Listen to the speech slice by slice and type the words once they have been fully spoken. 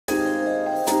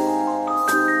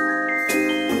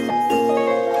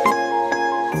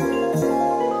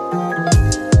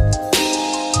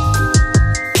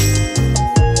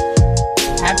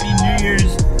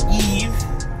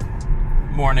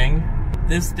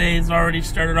This day has already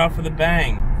started off with a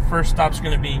bang. First stop's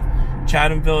going to be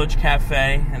Chatham Village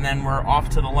Cafe, and then we're off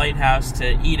to the lighthouse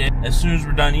to eat it. As soon as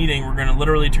we're done eating, we're going to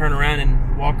literally turn around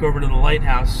and walk over to the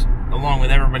lighthouse along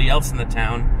with everybody else in the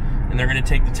town, and they're going to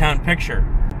take the town picture.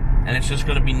 And it's just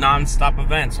going to be non-stop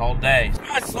events all day.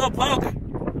 Come on,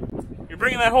 Slowpoke! You're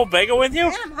bringing that whole bagel with you?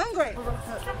 Yeah, I'm hungry.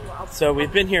 So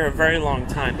we've been here a very long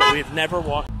time, but we've never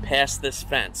walked past this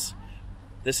fence.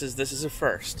 This is a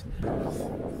first.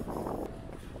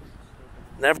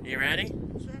 Never. You ready?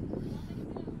 Sure.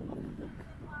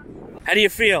 How do you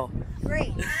feel?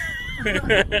 Great. And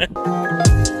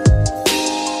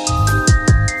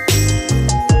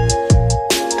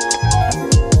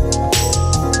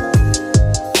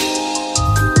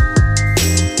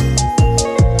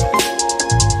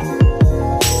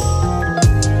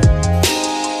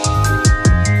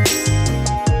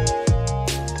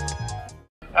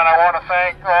I want to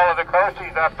thank all of the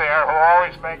coasties up there who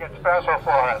always make it special for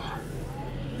us.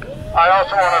 I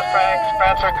also want to thank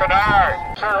Spencer Kennard,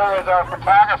 who is our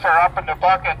photographer up in the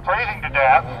bucket freezing to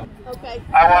death. Okay.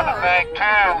 I want to thank,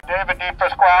 too, David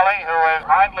DiPasquale, who has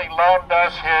kindly loaned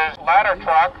us his ladder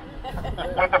truck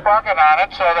with the bucket on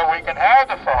it so that we can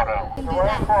have the photo. You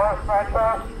wait for us,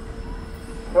 Spencer?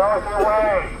 Show us your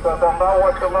wave so they'll know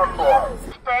what to look for.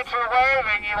 Spencer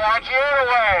waving, he wants you to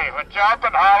wave and jump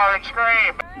and holler and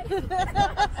scream.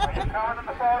 Are you coming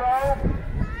in the photo?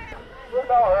 There's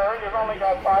no hurry, you've only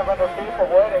got 500 people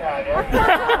waiting on you.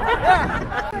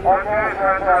 Okay,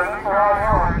 Spencer, we're all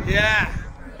yours. Yeah.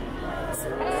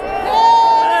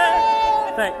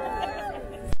 Thanks.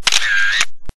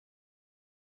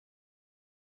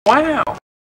 Wow.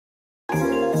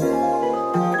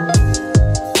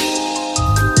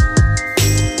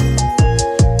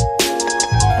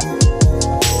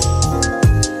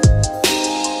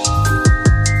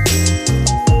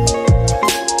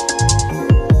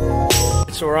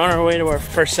 So we're on our way to our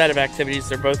first set of activities.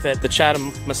 They're both at the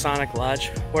Chatham Masonic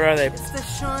Lodge. What are they? It's the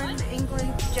Sean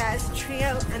England Jazz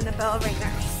Trio and the Bell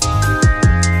Ringers.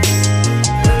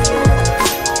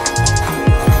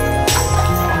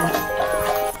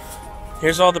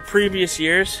 Here's all the previous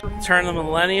years. Turn of the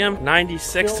millennium,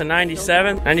 96 to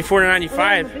 97, 94 to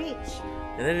 95. Beach.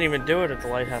 And they didn't even do it at the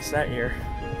lighthouse that year.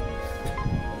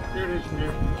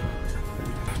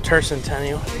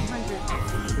 Tercentennial.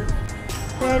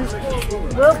 Then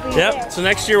we'll be Yep, there. so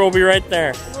next year we'll be right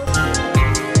there.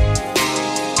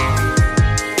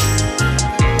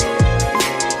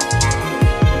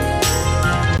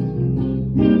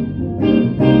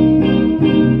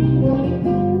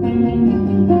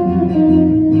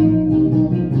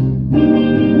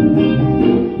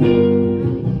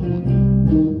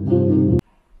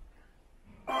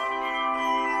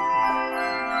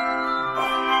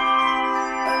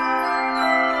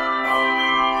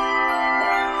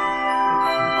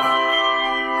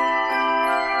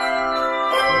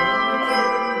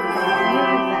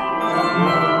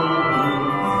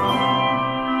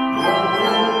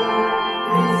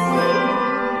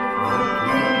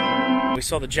 We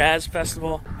saw the jazz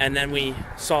festival, and then we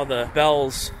saw the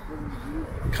bells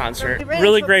concert.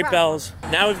 Really great bells.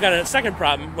 Now we've got a second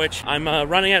problem, which I'm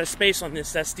running out of space on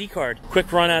this SD card.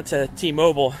 Quick run out to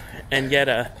T-Mobile and get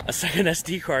a second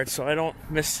SD card so I don't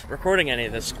miss recording any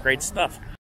of this great stuff.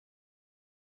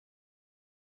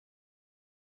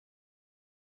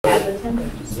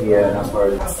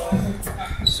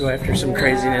 So after some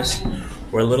craziness,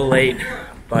 we're a little late,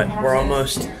 but we're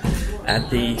almost at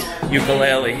the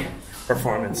ukulele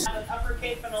performance. Upper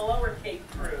Cape and a Lower Cape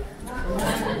crew.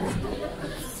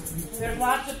 There's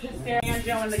lots of hysteria,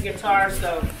 banjo and the guitar,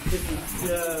 so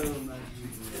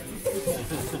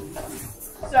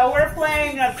so we're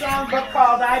playing a songbook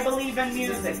called I Believe in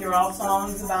Music. They're all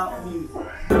songs about music.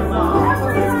 I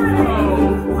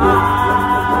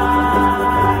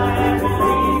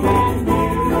believe in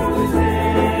music.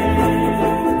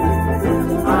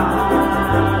 I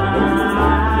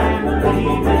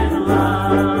believe in love.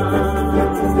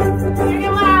 Sing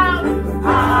it loud. I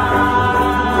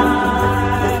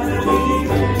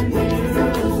believe in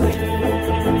music.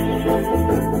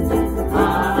 I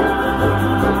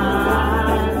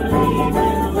believe in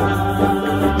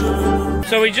love.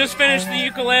 So we just finished the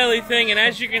ukulele thing, and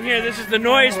as you can hear, this is the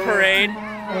noise parade.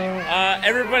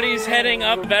 Everybody's heading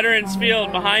up Veterans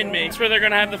Field behind me. It's where they're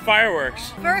going to have the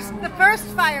fireworks. The first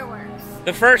fireworks.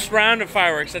 The first round of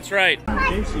fireworks, that's right.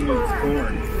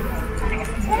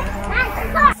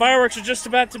 Fireworks are just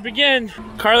about to begin.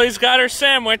 Carly's got her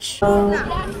sandwich. No.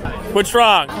 What's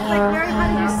wrong? Like Mary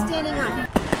Hunter standing on it.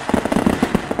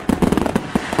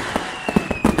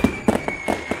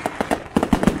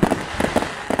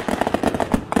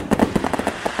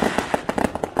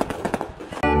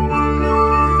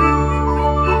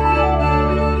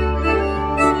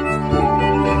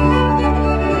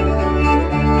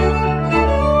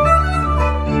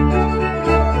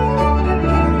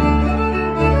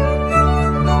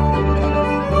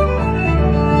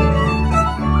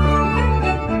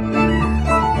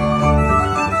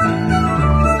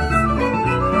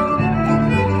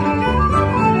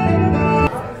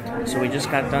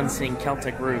 just got done seeing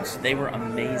Celtic Roots. They were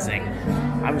amazing.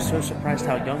 I was so surprised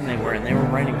how young they were, and they were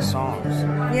writing songs.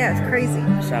 Yeah, it's crazy.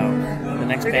 So the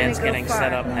next band's getting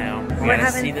set up now. We We're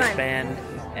gotta see having this fun. band,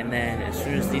 and then as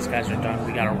soon as these guys are done,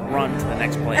 we gotta run to the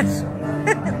next place.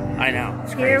 I know,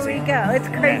 it's crazy. Here we go. It's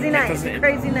crazy Yeah, night. because It's a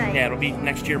crazy night. Yeah, it'll be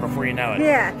next year before you know it.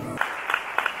 Yeah.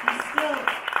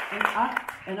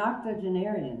 An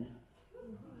octogenarian.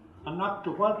 An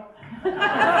octo what?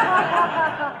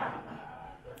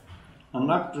 An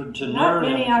octogenarian. Not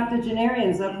many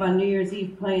octogenarians up on New Year's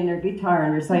Eve playing their guitar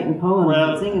and reciting poems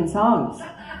Well- and singing songs.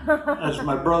 As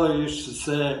my brother used to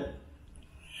say,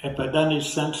 if I'd any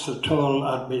sense at all,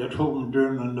 I'd be at home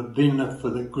doing a novena for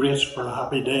the grace for a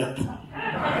happy death.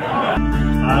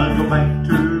 I'll go back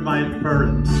to my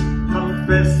parents,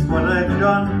 confess what I've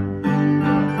done,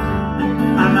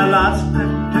 and I'll ask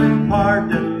them to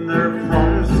pardon their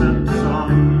Protestant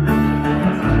son.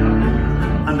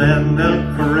 And then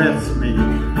they'll caress me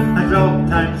like old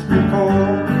times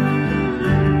before,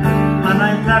 and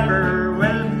I never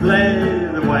will play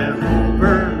the wild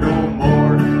rover no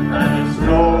more. And it's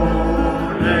no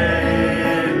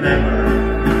day never,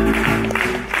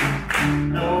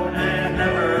 no day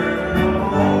never, no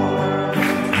more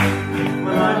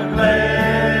will I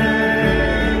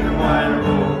play the wild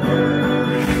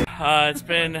rover. It's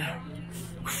been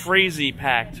crazy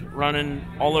packed, running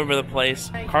all over the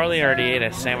place. Carly already ate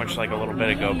a sandwich like a little bit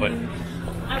ago, but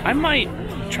I might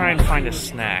try and find a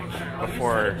snack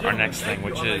before our next thing,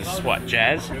 which is what,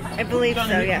 jazz? I believe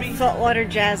so, yeah. Saltwater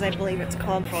Jazz, I believe it's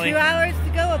called. 2 hours to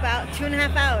go, about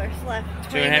 2.5 hours left.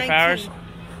 2.5 hours?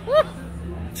 Woo!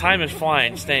 Time is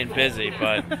flying, staying busy,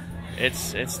 but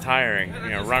it's tiring, you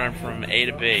know, running from A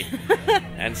to B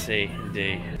and C and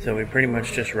D. So we pretty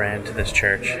much just ran to this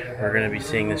church. We're gonna be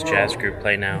seeing this jazz group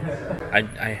play now.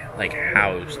 I like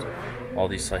housed all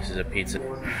these slices of pizza.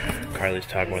 Carly's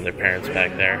talking with her parents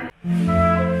back there.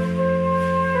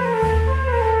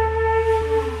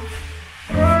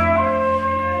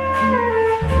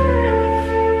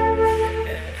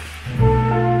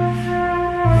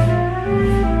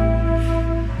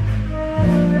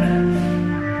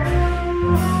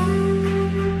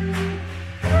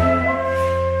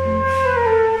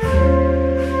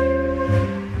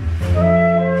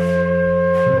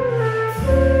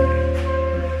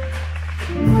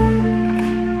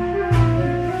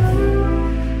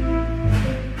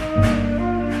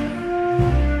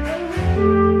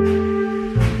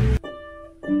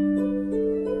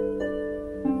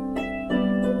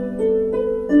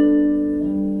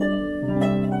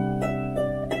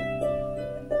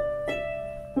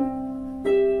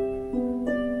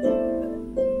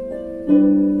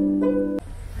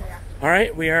 All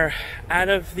right, we are out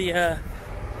of the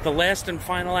last and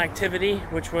final activity,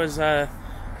 which was the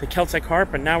Celtic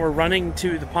Harp, and now we're running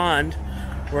to the pond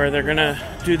where they're gonna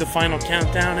do the final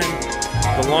countdown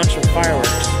and the launch of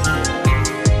fireworks.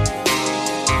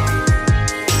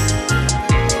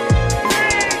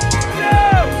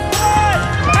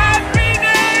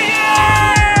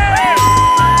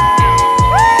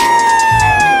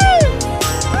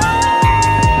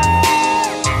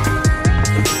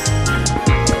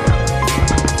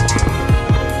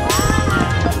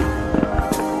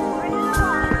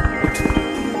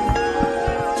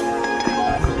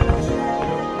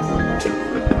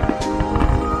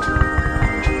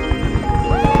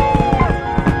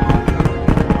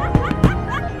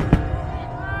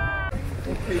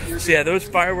 So yeah, those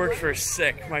fireworks were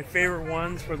sick. My favorite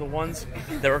ones were the ones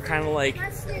that were kind of like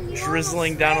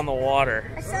drizzling down on the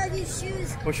water. I saw these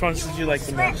shoes. Which ones did you like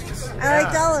the most? I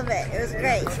liked all of it. It was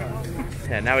great.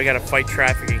 Yeah, now we gotta fight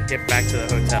traffic and get back to the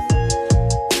hotel.